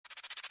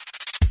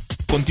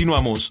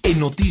Continuamos en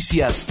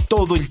Noticias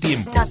Todo el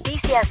Tiempo.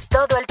 Noticias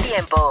todo el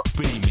tiempo.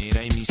 Primera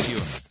emisión.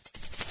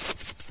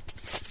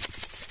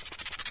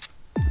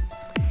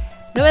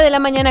 9 de la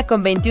mañana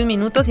con 21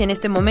 minutos y en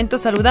este momento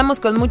saludamos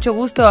con mucho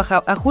gusto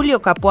a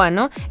Julio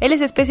Capuano. Él es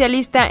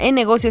especialista en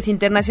negocios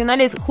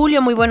internacionales.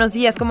 Julio, muy buenos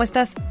días, ¿cómo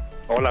estás?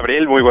 Hola,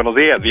 Abril, muy buenos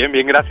días. Bien,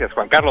 gracias.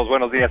 Juan Carlos,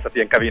 buenos días a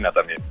ti en cabina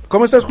también.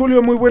 ¿Cómo estás,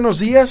 Julio? Muy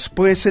buenos días.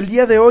 Pues el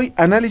día de hoy,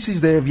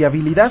 análisis de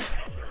viabilidad.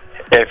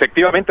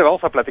 Efectivamente,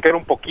 vamos a platicar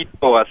un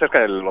poquito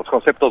acerca de los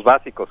conceptos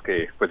básicos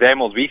que pues ya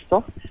hemos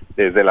visto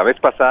desde la vez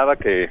pasada,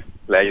 que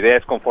la idea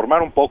es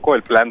conformar un poco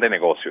el plan de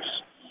negocios.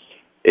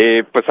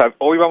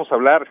 Hoy vamos a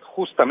hablar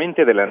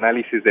justamente del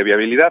análisis de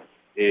viabilidad.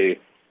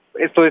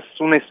 Esto es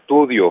un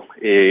estudio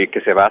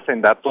que se basa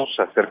en datos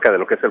acerca de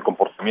lo que es el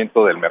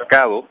comportamiento del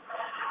mercado,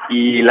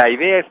 y la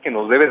idea es que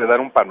nos debe de dar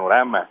un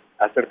panorama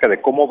acerca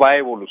de cómo va a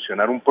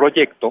evolucionar un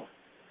proyecto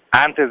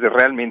antes de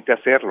realmente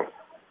hacerlo.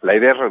 La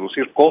idea es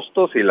reducir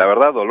costos y, la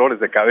verdad, dolores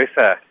de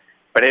cabeza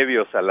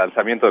previos al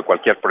lanzamiento de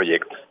cualquier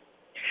proyecto.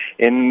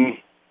 En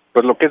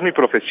lo que es mi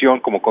profesión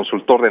como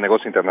consultor de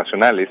negocios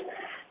internacionales,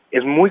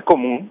 es muy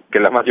común que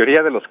la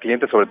mayoría de los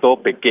clientes, sobre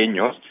todo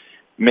pequeños,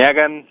 me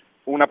hagan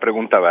una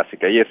pregunta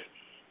básica, y es: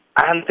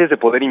 antes de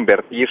poder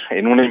invertir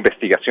en una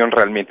investigación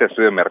realmente de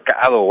estudio de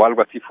mercado o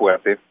algo así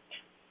fuerte,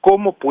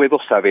 ¿cómo puedo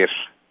saber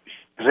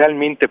si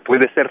realmente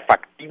puede ser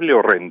factible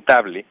o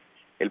rentable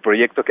el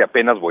proyecto que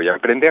apenas voy a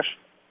emprender?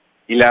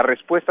 Y la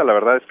respuesta, la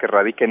verdad, es que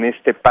radica en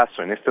este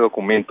paso, en este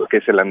documento, que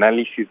es el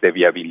análisis de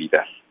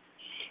viabilidad.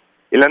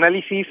 El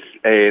análisis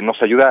nos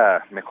ayuda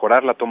a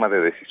mejorar la toma de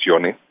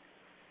decisiones,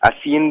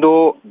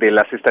 haciendo de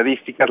las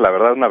estadísticas, la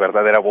verdad, una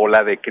verdadera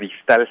bola de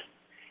cristal.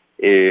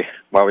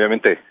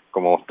 Obviamente,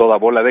 como toda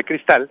bola de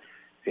cristal,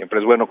 siempre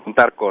es bueno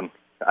contar con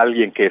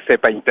alguien que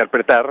sepa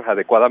interpretar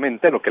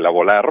adecuadamente lo que la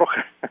bola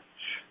arroja.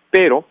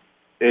 Pero,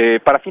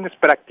 para fines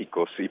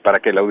prácticos y para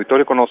que el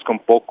auditorio conozca un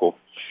poco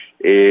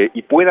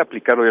y pueda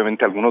aplicar,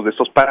 obviamente, algunos de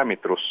estos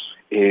parámetros,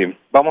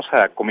 vamos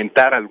a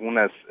comentar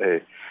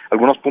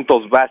algunos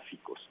puntos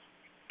básicos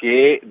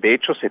que, de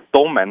hecho, se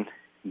toman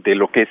de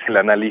lo que es el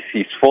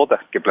análisis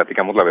FODA, que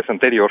platicamos la vez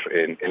anterior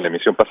en la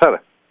emisión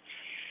pasada.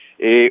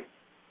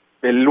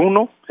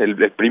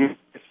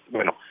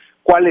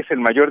 ¿Cuál es el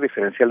mayor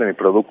diferencial de mi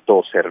producto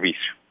o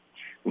servicio?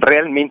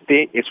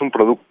 ¿Realmente es un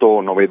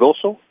producto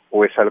novedoso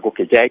o es algo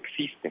que ya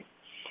existe?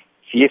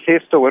 Si es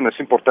esto, es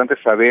importante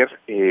saber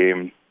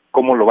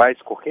cómo lo va a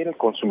escoger el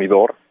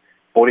consumidor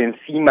por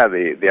encima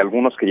de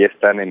algunos que ya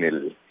están en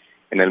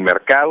el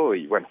mercado,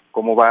 y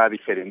cómo va a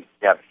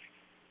diferenciarse.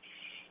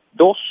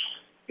 2,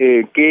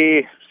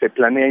 ¿qué se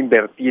planea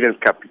invertir el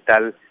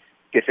capital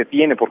que se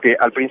tiene? Porque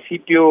al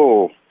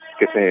principio,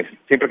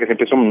 siempre que se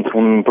empieza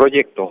un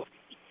proyecto,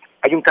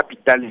 hay un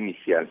capital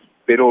inicial,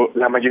 pero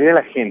la mayoría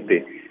de la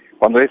gente,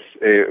 cuando es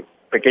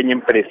pequeña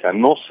empresa,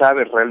 no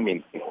sabe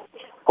realmente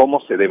cómo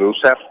se debe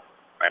usar.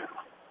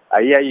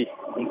 Ahí hay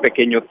un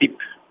pequeño tip,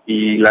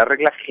 y la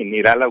regla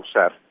general a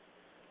usar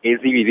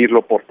es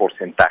dividirlo por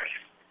porcentajes.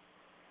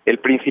 El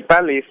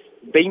principal es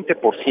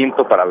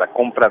 20% para la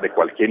compra de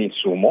cualquier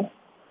insumo,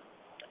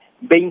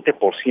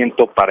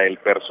 20% para el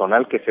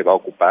personal que se va a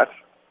ocupar,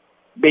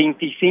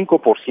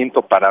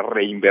 25% para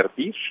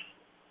reinvertir,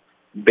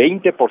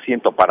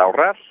 20% para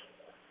ahorrar,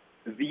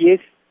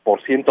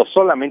 10%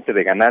 solamente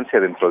de ganancia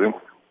dentro de un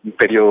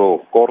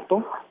periodo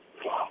corto,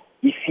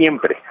 y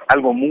siempre,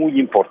 algo muy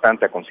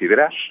importante a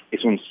considerar,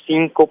 es un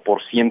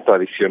 5%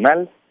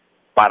 adicional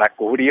para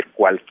cubrir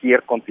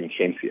cualquier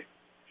contingencia.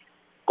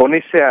 Con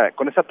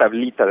esa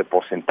tablita de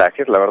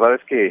porcentajes, la verdad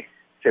es que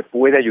se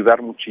puede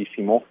ayudar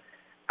muchísimo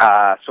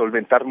a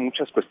solventar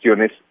muchas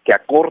cuestiones que a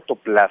corto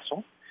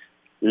plazo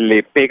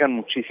le pegan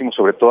muchísimo,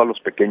 sobre todo a los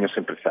pequeños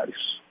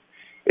empresarios.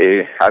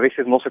 A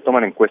veces no se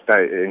toman en cuenta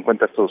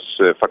estos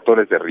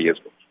factores de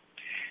riesgo.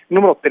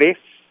 Número 3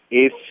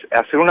 es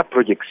hacer una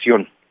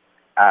proyección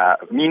a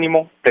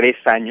mínimo 3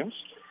 años,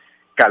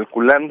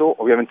 calculando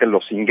obviamente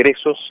los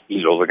ingresos y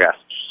los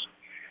gastos.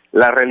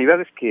 La realidad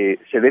es que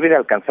se debe de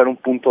alcanzar un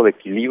punto de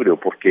equilibrio,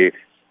 porque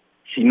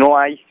si no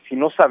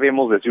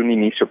sabemos desde un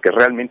inicio que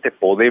realmente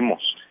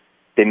podemos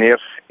tener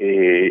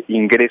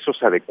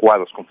ingresos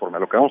adecuados conforme a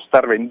lo que vamos a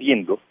estar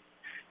vendiendo,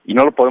 y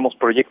no lo podemos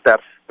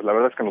proyectar, pues la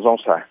verdad es que nos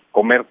vamos a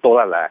comer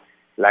toda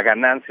la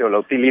ganancia o la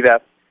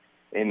utilidad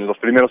en los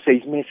primeros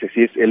 6 meses,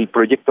 y el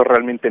proyecto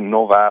realmente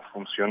no va a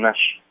funcionar.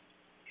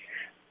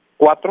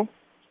 4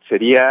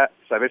 sería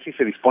saber si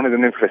se dispone de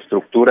una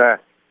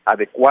infraestructura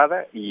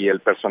adecuada y el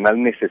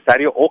personal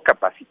necesario o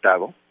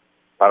capacitado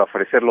para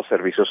ofrecer los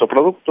servicios o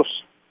productos.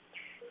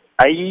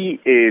 Ahí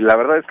la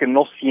verdad es que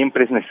no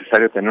siempre es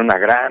necesario tener una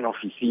gran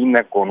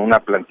oficina con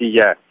una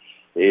plantilla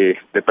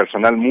de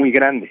personal muy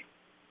grande.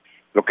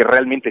 Lo que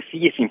realmente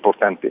sí es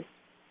importante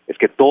es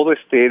que todo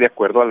esté de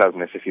acuerdo a las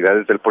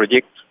necesidades del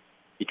proyecto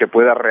y que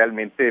pueda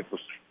realmente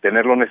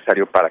tener lo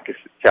necesario para que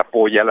se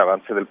apoye al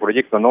avance del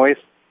proyecto. No es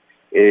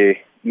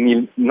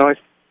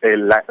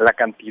la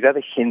cantidad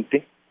de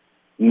gente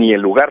ni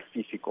el lugar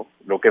físico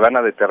lo que van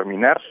a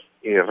determinar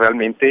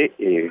realmente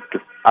que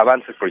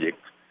avance el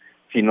proyecto,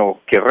 sino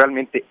que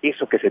realmente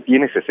eso que se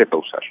tiene se sepa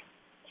usar.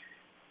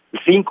 El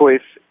 5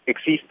 es,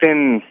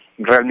 existen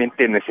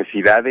realmente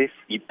necesidades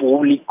y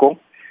público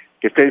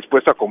que esté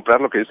dispuesto a comprar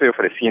lo que yo estoy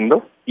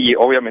ofreciendo y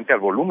obviamente al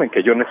volumen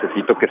que yo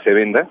necesito que se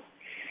venda.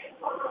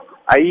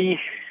 Ahí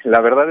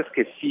la verdad es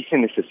que sí se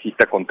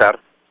necesita contar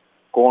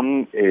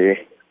con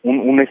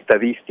una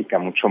estadística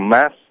mucho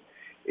más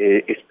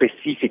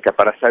específica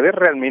para saber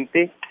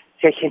realmente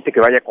si hay gente que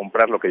vaya a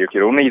comprar lo que yo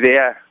quiero. Una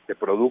idea de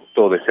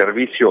producto, de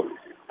servicio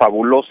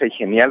fabulosa y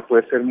genial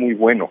puede ser muy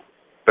bueno,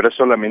 pero es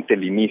solamente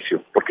el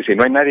inicio, porque si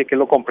no hay nadie que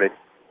lo compre,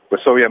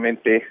 pues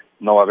obviamente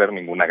no va a haber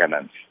ninguna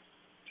ganancia.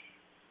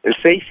 El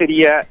 6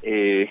 sería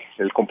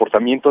el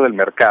comportamiento del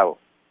mercado.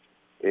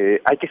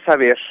 Hay que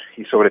saber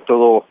y sobre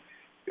todo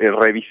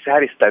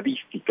revisar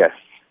estadísticas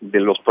de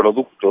los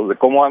productos, de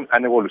cómo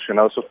han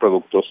evolucionado esos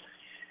productos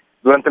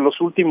durante los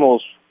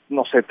últimos,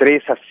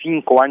 3 a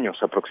 5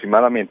 años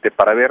aproximadamente,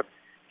 para ver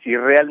si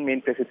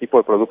realmente ese tipo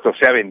de producto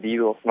se ha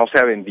vendido, no se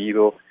ha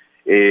vendido,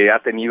 ha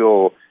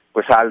tenido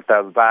pues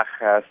altas,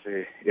 bajas,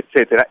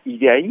 etcétera, y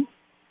de ahí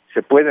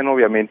se pueden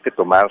obviamente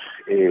tomar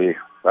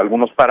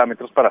algunos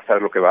parámetros para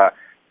saber lo que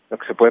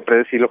se puede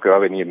predecir, lo que va a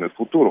venir en el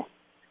futuro.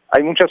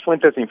 Hay muchas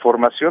fuentes de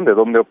información de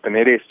dónde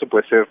obtener esto,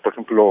 puede ser, por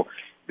ejemplo,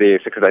 de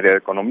Secretaría de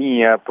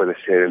Economía, puede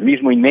ser el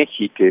mismo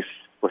INEGI, que es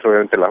pues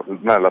obviamente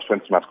una de las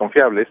fuentes más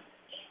confiables,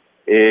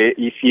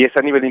 y si es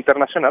a nivel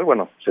internacional,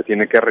 bueno, se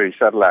tiene que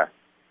revisar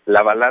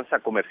la balanza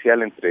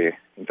comercial entre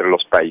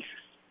los países.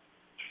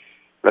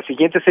 La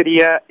siguiente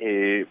sería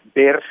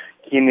ver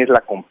quién es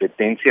la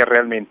competencia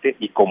realmente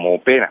y cómo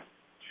opera,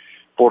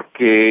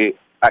 porque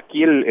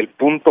aquí el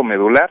punto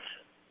medular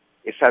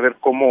es saber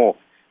cómo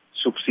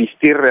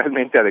subsistir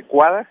realmente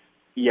adecuada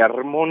y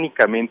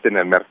armónicamente en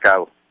el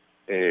mercado.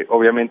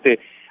 Obviamente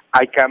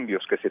hay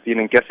cambios que se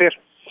tienen que hacer.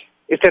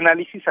 Este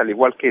análisis, al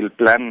igual que el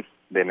plan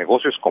de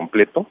negocios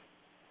completo,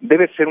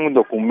 debe ser un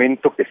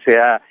documento que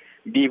sea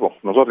vivo.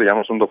 Nosotros le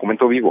llamamos un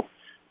documento vivo,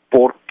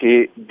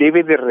 porque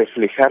debe de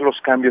reflejar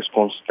los cambios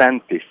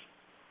constantes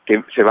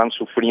que se van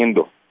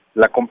sufriendo.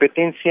 La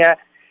competencia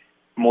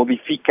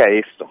modifica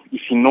esto, y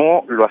si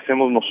no lo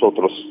hacemos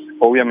nosotros,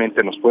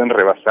 obviamente nos pueden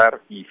rebasar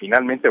y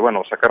finalmente,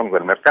 sacarnos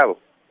del mercado.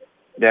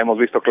 Ya hemos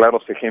visto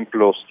claros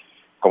ejemplos,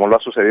 como lo ha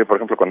sucedido, por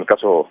ejemplo, con el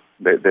caso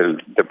de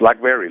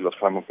BlackBerry, los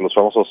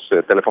famosos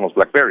teléfonos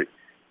BlackBerry.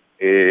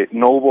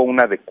 No hubo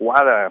una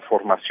adecuada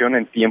formación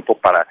en tiempo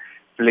para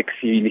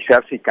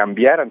flexibilizarse y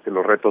cambiar ante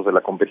los retos de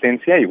la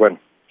competencia, y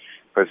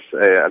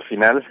al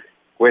final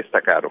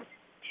cuesta caro.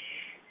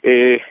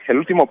 El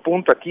último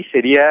punto aquí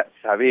sería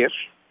saber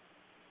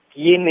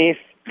quién es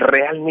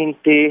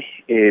realmente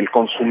el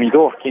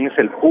consumidor, quién es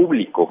el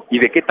público y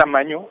de qué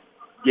tamaño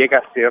llega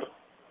a ser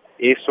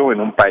eso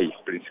en un país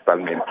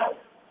principalmente.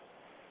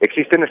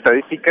 Existen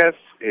estadísticas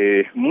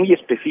muy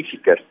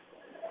específicas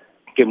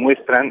que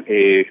muestran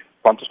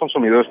cuántos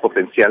consumidores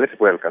potenciales se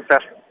puede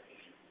alcanzar,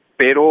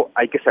 pero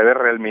hay que saber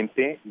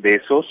realmente de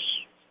esos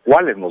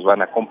cuáles nos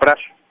van a comprar.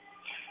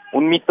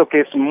 Un mito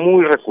que es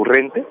muy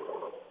recurrente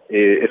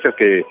es el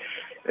que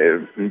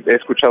he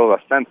escuchado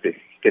bastante,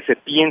 que se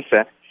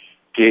piensa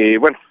que,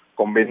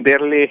 con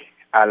venderle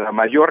a la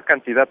mayor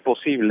cantidad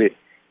posible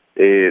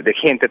de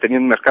gente,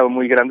 teniendo un mercado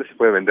muy grande, se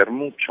puede vender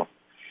mucho.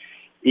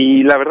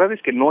 Y la verdad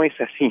es que no es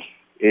así.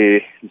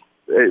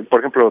 Por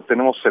ejemplo,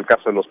 tenemos el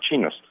caso de los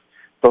chinos.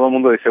 Todo el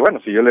mundo dice,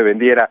 si yo le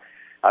vendiera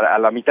a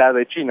la mitad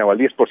de China o al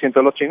 10%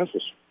 de los chinos,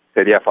 pues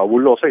sería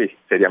fabuloso y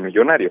sería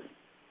millonario.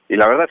 Y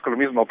la verdad es que lo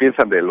mismo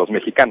piensan de los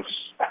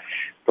mexicanos.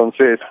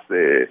 Entonces,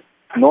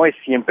 no es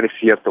siempre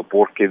cierto,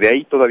 porque de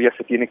ahí todavía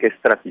se tiene que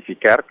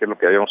estratificar, que es lo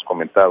que habíamos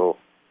comentado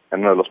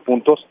en uno de los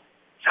puntos,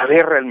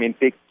 saber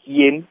realmente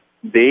quién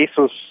de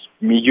esos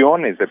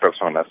millones de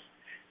personas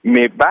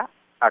me va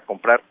a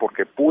comprar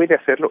porque puede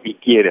hacerlo y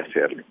quiere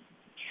hacerlo.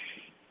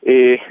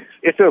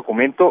 Este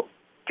documento,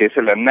 que es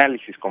el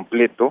análisis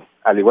completo,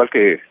 al igual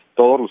que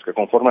todos los que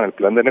conforman el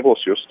plan de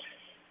negocios,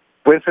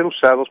 pueden ser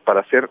usados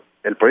para hacer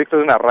el proyecto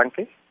de un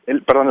arranque,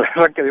 el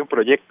arranque de un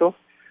proyecto,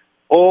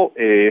 o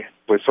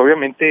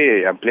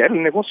obviamente ampliar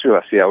el negocio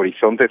hacia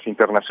horizontes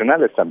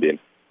internacionales también.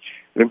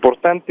 Lo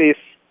importante es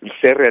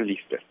ser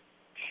realista.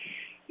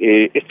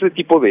 Este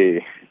tipo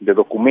de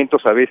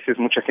documentos, a veces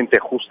mucha gente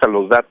ajusta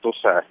los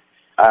datos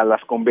a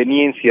las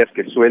conveniencias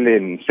que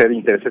suelen ser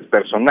intereses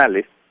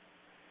personales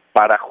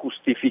para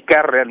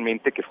justificar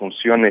realmente que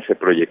funcione ese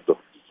proyecto.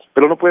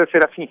 Pero no puede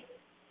ser así,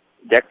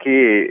 ya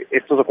que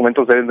estos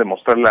documentos deben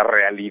demostrar la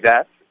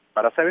realidad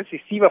para saber si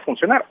sí va a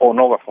funcionar o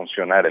no va a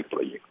funcionar el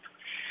proyecto.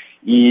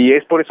 Y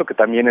es por eso que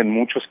también en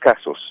muchos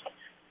casos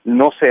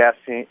no se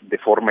hace de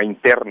forma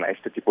interna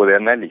este tipo de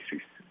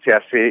análisis, se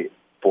hace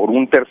por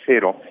un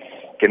tercero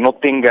que no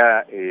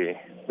tenga,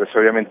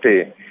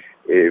 obviamente,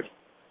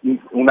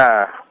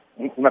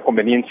 una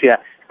conveniencia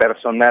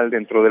personal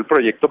dentro del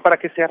proyecto, para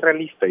que sea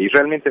realista y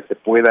realmente se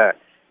pueda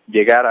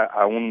llegar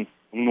a un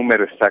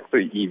número exacto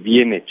y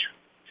bien hecho.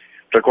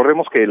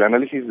 Recordemos que el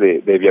análisis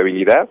de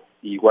viabilidad,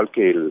 igual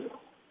que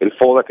el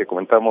FODA que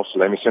comentamos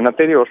la emisión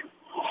anterior,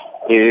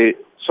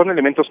 son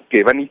elementos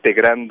que van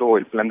integrando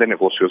el plan de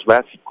negocios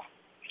básico.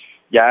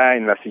 Ya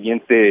en la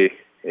siguiente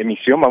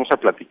emisión vamos a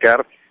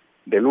platicar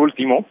del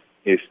último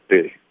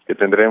que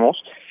tendremos.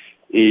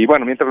 Y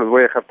bueno, mientras les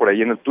voy a dejar por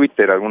ahí en el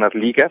Twitter algunas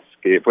ligas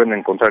que pueden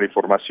encontrar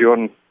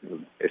información,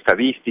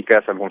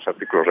 estadísticas, algunos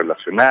artículos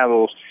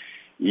relacionados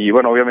y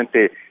bueno,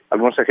 obviamente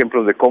algunos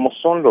ejemplos de cómo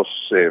son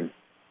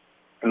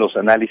los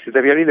análisis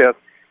de viabilidad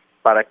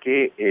para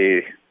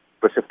que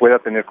pues se pueda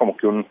tener como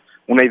que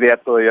una idea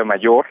todavía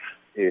mayor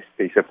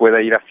y se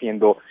pueda ir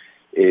haciendo,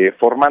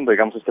 formando,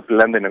 digamos, este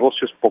plan de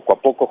negocios poco a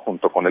poco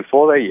junto con el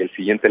FODA y el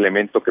siguiente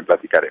elemento que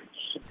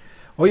platicaremos.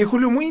 Oye,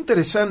 Julio, muy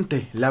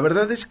interesante. La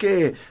verdad es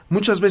que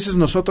muchas veces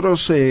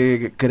nosotros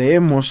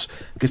creemos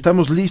que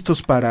estamos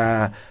listos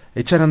para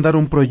echar a andar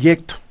un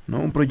proyecto, ¿no?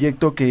 Un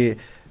proyecto que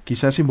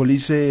quizás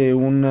simbolice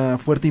una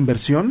fuerte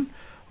inversión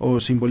o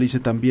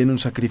simbolice también un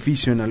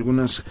sacrificio en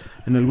algunos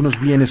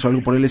bienes o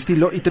algo por el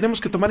estilo, y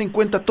tenemos que tomar en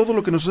cuenta todo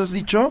lo que nos has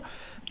dicho,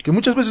 que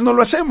muchas veces no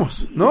lo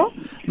hacemos, ¿no?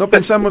 No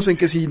pensamos en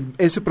que si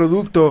ese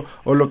producto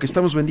o lo que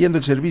estamos vendiendo,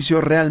 el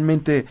servicio,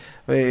 realmente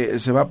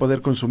se va a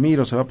poder consumir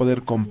o se va a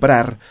poder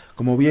comprar,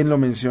 como bien lo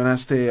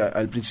mencionaste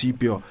al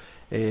principio.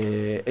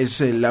 Es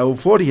la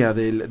euforia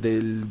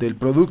del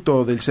producto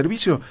o del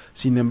servicio.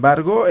 Sin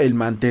embargo, el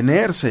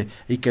mantenerse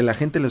y que la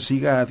gente lo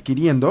siga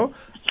adquiriendo,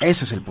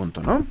 ese es el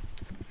punto, ¿no?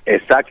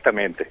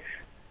 Exactamente.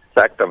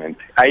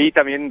 Ahí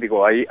también,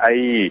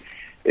 hay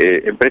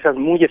empresas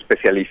muy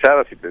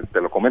especializadas, y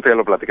te lo comento, ya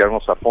lo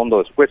platicaremos a fondo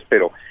después,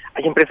 pero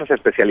hay empresas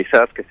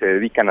especializadas que se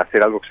dedican a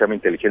hacer algo que se llama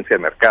inteligencia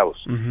de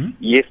mercados. Uh-huh.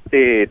 Y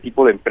este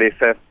tipo de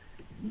empresas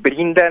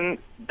brindan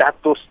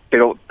datos,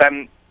 pero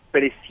tan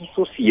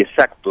precisos y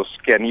exactos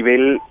que a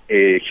nivel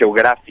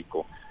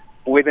geográfico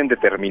pueden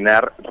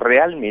determinar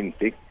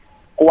realmente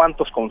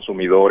cuántos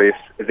consumidores,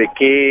 de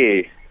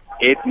qué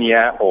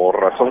etnia o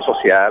razón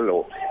social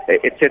o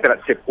etcétera,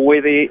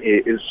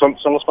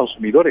 son los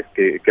consumidores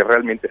que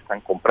realmente están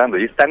comprando,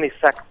 y es tan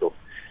exacto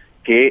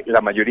que la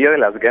mayoría de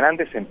las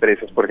grandes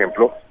empresas, por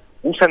ejemplo,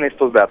 usan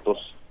estos datos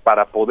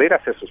para poder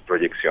hacer sus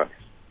proyecciones.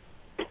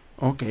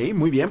 Ok,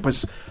 muy bien,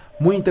 pues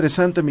muy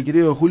interesante, mi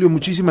querido Julio,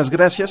 muchísimas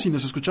gracias y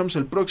nos escuchamos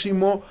el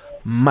próximo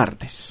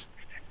martes.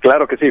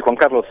 Claro que sí, Juan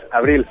Carlos,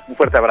 Abril, un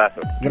fuerte abrazo.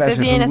 Gracias,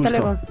 bien, hasta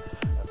luego.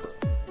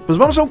 Pues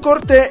vamos a un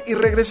corte y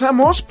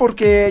regresamos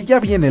porque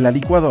ya viene la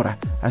licuadora,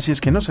 así es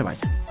que no se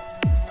vayan.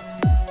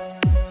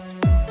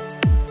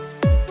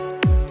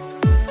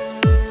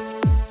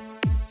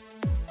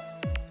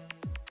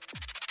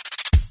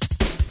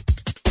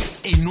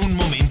 En un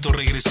momento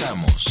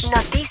regresamos.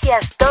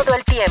 Noticias todo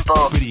el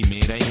tiempo.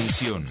 Primera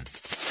emisión.